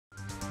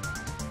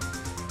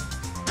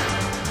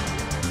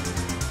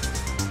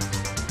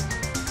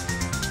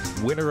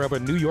winner of a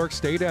New York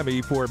State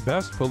Emmy for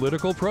Best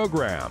Political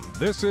Program.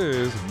 This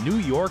is New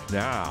York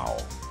Now.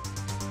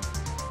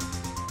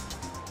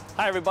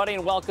 Hi, everybody,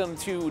 and welcome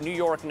to New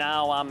York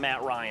Now. I'm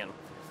Matt Ryan.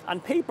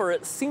 On paper,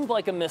 it seemed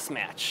like a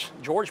mismatch.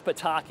 George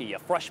Pataki, a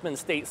freshman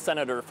state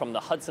senator from the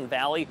Hudson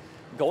Valley,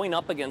 going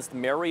up against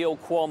Mario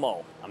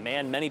Cuomo, a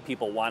man many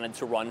people wanted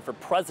to run for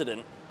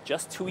president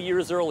just 2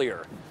 years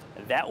earlier.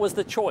 That was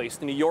the choice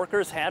the New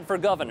Yorkers had for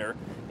governor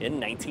in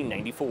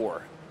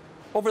 1994.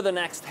 Over the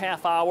next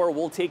half hour,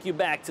 we'll take you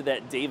back to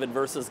that David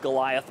versus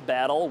Goliath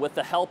battle with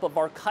the help of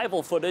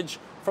archival footage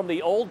from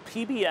the old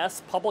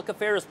PBS Public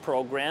Affairs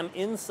program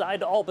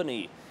Inside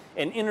Albany,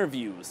 and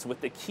interviews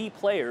with the key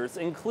players,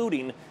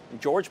 including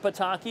George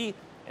Pataki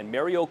and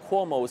Mario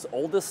Cuomo's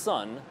oldest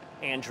son,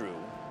 Andrew.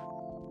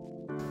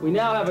 We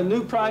now have a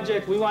new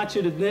project. We want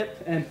you to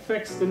nip and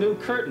fix the new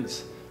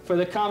curtains for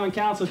the Common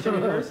Council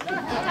chambers.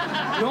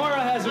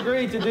 Nora has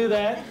agreed to do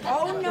that.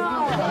 Oh,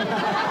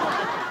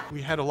 no.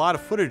 We had a lot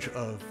of footage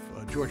of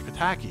George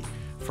Pataki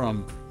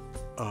from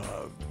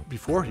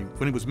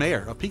when he was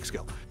mayor of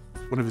Peekskill.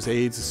 One of his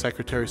aides, the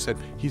secretary, said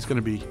he's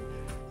going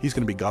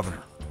to be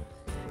governor.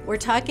 We're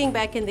talking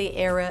back in the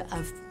era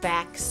of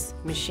fax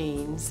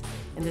machines,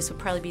 and this would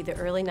probably be the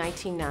early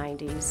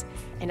 1990s,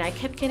 and I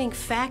kept getting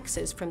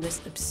faxes from this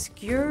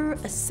obscure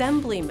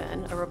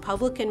assemblyman, a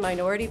Republican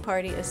Minority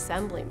Party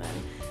assemblyman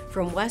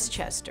from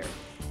Westchester.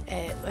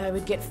 I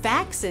would get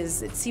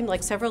faxes, it seemed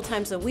like several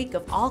times a week,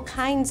 of all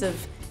kinds of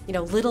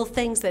little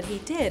things that he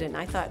did, and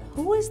I thought,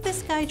 who is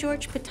this guy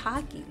George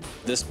Pataki?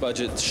 This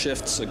budget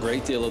shifts a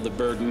great deal of the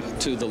burden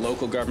to the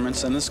local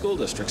governments and the school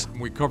districts.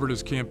 We covered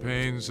his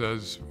campaigns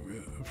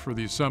for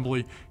the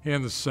Assembly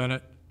and the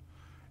Senate,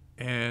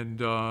 and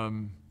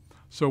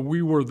so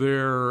we were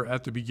there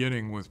at the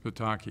beginning with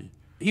Pataki.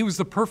 He was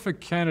the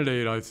perfect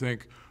candidate, I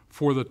think,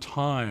 for the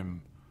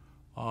time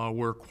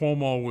where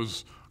Cuomo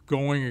was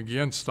going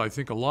against, I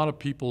think, a lot of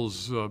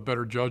people's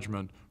better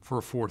judgment for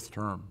a fourth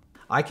term.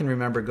 I can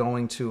remember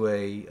going to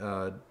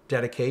a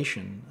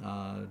dedication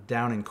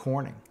down in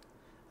Corning,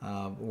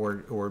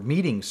 or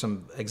meeting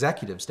some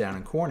executives down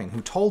in Corning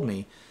who told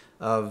me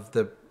of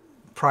the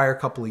prior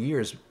couple of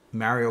years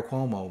Mario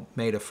Cuomo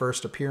made a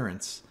first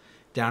appearance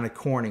down at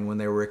Corning when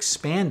they were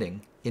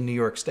expanding in New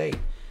York State.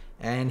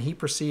 And he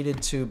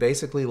proceeded to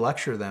basically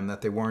lecture them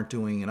that they weren't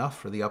doing enough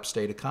for the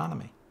upstate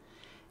economy.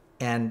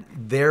 And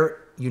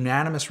their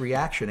unanimous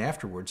reaction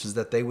afterwards is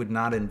that they would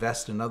not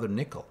invest another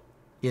nickel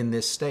in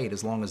this state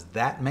as long as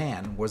that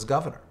man was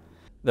governor.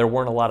 There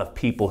weren't a lot of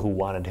people who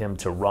wanted him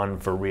to run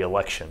for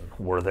re-election,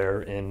 were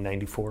there, in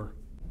 '94?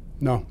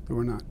 No, there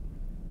were not.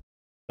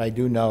 I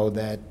do know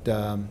that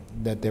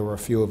there were a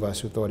few of us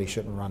who thought he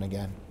shouldn't run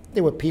again.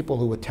 There were people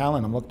who were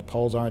telling him, look, the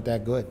polls aren't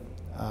that good.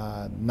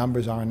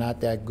 Numbers are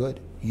not that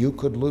good. You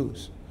could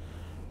lose.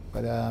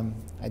 But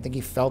I think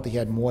he felt he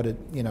had more to,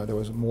 there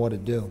was more to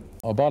do.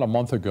 About a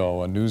month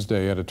ago, a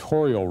Newsday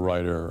editorial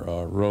writer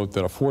wrote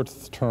that a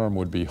fourth term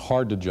would be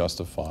hard to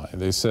justify.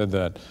 They said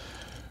that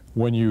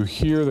when you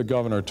hear the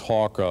governor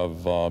talk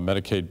of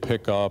Medicaid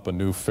pickup, a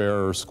new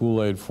fairer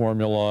school aid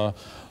formula,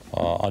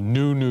 a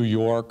new New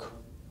York,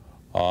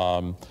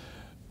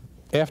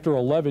 after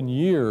 11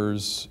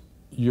 years,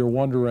 you're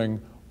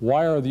wondering,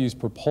 why are these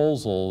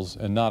proposals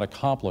and not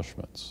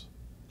accomplishments?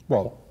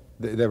 Well,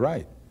 they're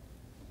right.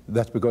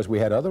 That's because we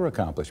had other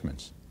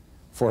accomplishments.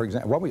 For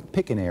example,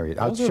 pick an area.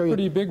 Those are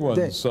pretty big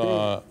ones.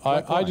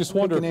 I just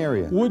wonder,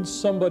 would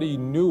somebody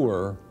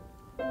newer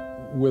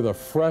with a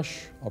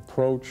fresh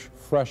approach,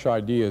 fresh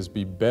ideas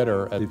be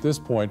better at this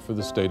point for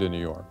the state of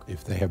New York?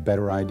 If they have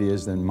better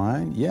ideas than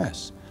mine,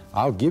 yes.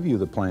 I'll give you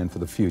the plan for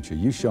the future.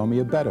 You show me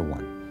a better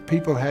one.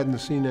 People hadn't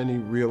seen any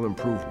real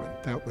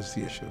improvement. That was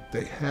the issue.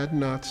 They had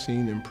not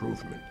seen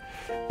improvement.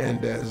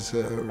 And as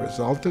a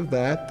result of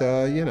that,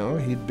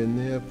 he'd been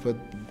there for,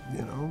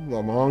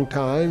 a long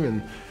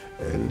time,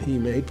 and he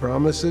made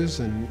promises,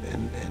 and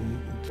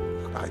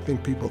I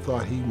think people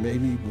thought he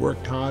maybe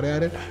worked hard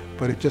at it,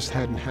 but it just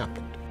hadn't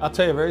happened. I'll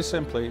tell you very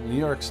simply, New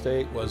York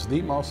State was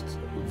the most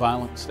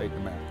violent state in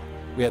America.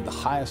 We had the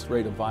highest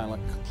rate of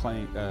violent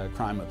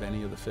crime of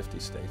any of the 50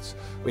 states.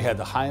 We had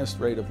the highest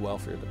rate of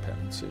welfare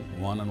dependency,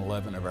 1 in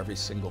 11 of every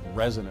single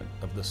resident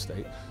of the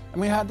state. And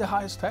we had the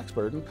highest tax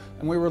burden,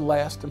 and we were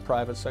last in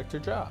private sector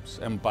jobs.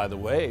 And by the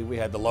way, we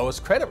had the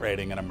lowest credit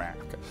rating in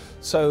America.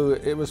 So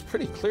it was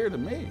pretty clear to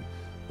me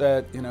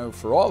that,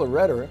 for all the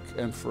rhetoric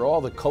and for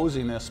all the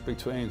coziness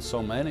between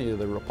so many of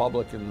the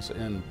Republicans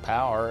in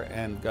power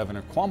and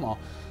Governor Cuomo,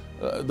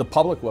 the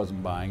public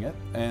wasn't buying it,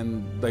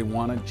 and they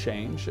wanted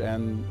change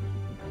and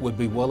would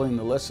be willing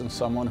to listen to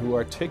someone who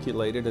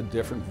articulated a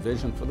different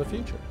vision for the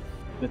future.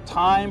 The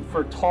time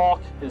for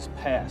talk is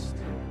past.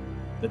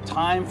 The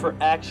time for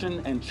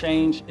action and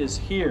change is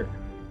here.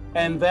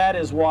 And that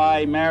is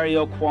why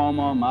Mario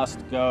Cuomo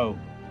must go.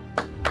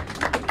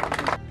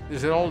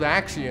 There's an old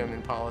axiom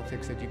in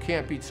politics that you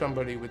can't beat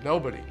somebody with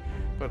nobody.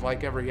 But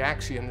like every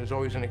axiom, there's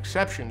always an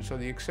exception. So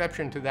the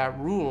exception to that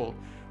rule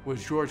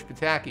was George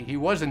Pataki. He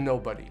was a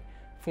nobody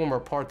former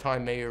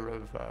part-time mayor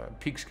of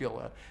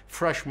Peekskill, a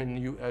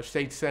freshman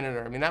state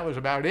senator. I mean, that was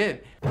about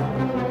it.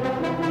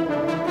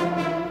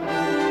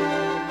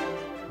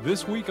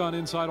 This week on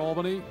Inside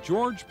Albany,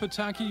 George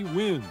Pataki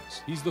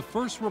wins. He's the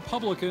first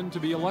Republican to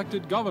be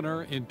elected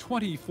governor in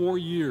 24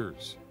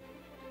 years.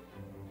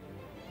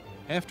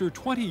 After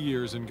 20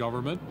 years in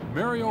government,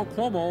 Mario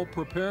Cuomo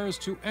prepares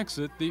to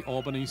exit the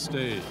Albany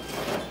stage.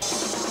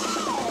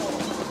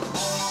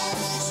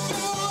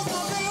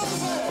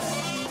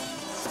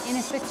 In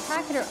a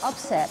spectacular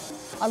upset,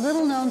 a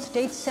little-known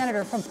state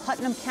senator from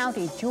Putnam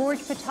County, George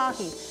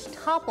Pataki,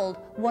 toppled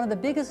one of the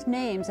biggest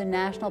names in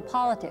national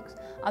politics,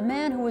 a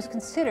man who was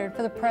considered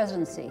for the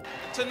presidency.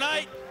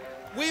 Tonight,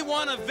 we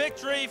won a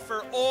victory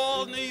for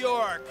all New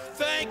York.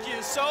 Thank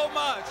you so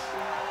much.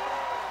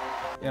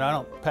 You know, I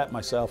don't pat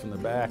myself in the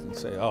back and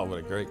say, oh, what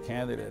a great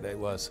candidate it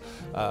was.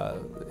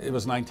 It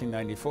was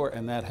 1994,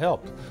 and that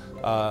helped.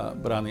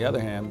 But on the other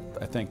hand,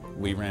 I think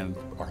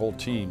our whole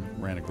team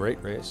ran a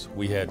great race.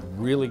 We had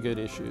really good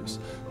issues,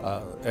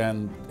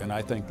 and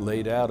I think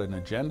laid out an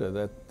agenda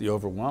that the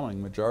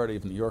overwhelming majority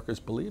of New Yorkers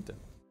believed in.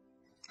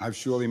 I've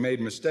surely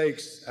made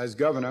mistakes as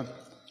governor,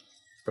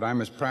 but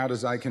I'm as proud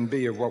as I can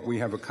be of what we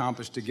have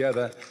accomplished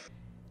together.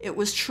 It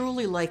was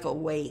truly like a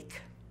wake.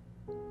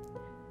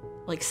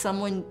 Like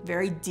someone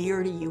very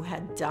dear to you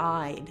had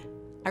died.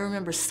 I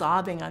remember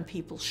sobbing on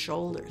people's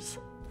shoulders.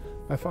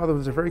 My father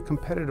was a very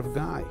competitive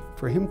guy.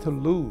 For him to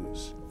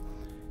lose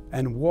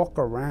and walk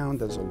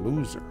around as a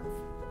loser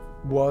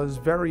was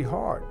very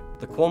hard.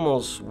 The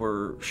Cuomos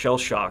were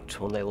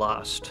shell-shocked when they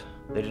lost.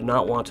 They did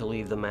not want to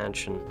leave the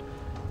mansion.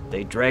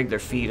 They dragged their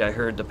feet. I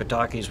heard the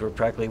Patakis were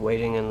practically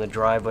waiting in the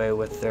driveway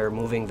with their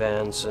moving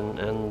vans,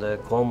 and the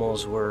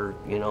Cuomos were,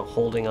 you know,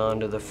 holding on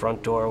to the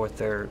front door with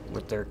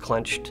their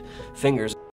clenched fingers.